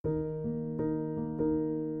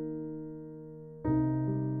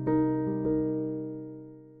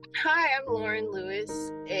I'm Lauren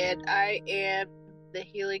Lewis, and I am the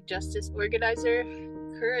Healing Justice Organizer,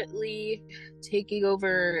 currently taking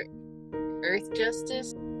over Earth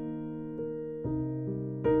Justice.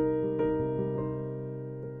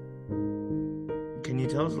 Can you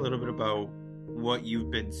tell us a little bit about what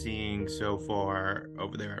you've been seeing so far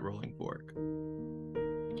over there at Rolling Fork?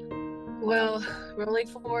 Well, Rolling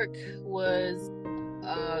Fork was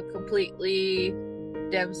completely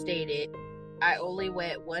devastated. I only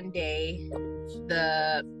went one day.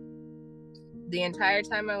 The entire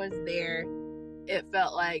time I was there, it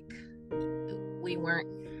felt like we weren't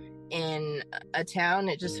in a town.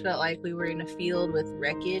 It just felt like we were in a field with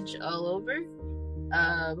wreckage all over.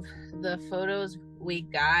 The photos we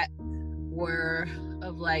got were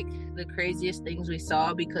of like the craziest things we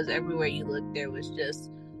saw, because everywhere you looked there was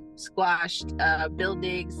just squashed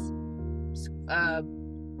buildings,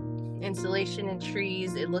 insulation and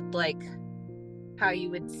trees. It looked like how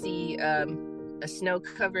you would see a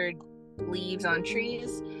snow-covered leaves on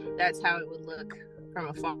trees. That's how it would look from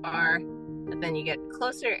afar. But then you get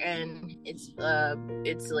closer and it's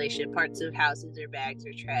insulation. Parts of houses or bags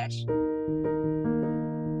or trash.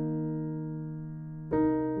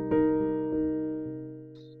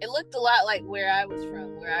 It looked a lot like where I was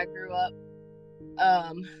from, where I grew up.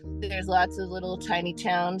 There's lots of little tiny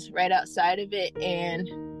towns right outside of it, and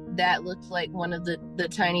that looked like one of the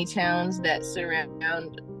tiny towns that surround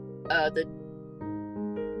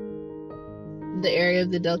the area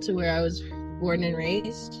of the Delta where I was born and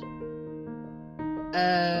raised.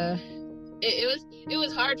 It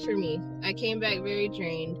was hard for me. I came back very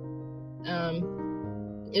drained.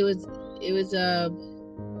 It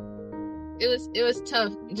was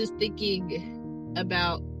tough just thinking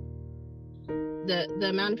about the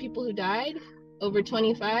amount of people who died, over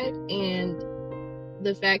 25, and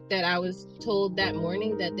the fact that I was told that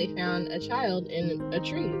morning that they found a child in a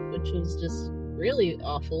tree, which was just really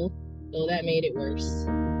awful. So that made it worse.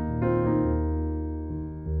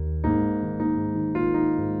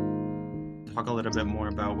 Talk a little bit more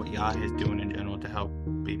about what IAJE is doing in general to help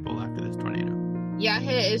people after this tornado.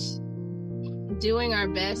 IAJE is doing our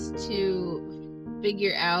best to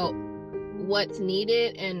figure out what's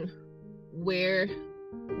needed and where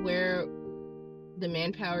the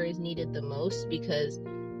manpower is needed the most, because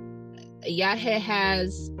IAJE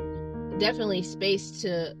has definitely space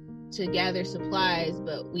to gather supplies,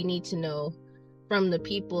 but we need to know from the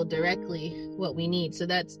people directly what we need. So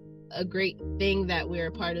that's a great thing that we're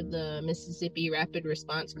a part of the Mississippi Rapid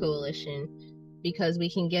Response Coalition, because we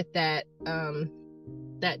can get that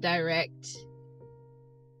direct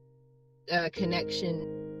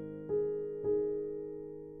connection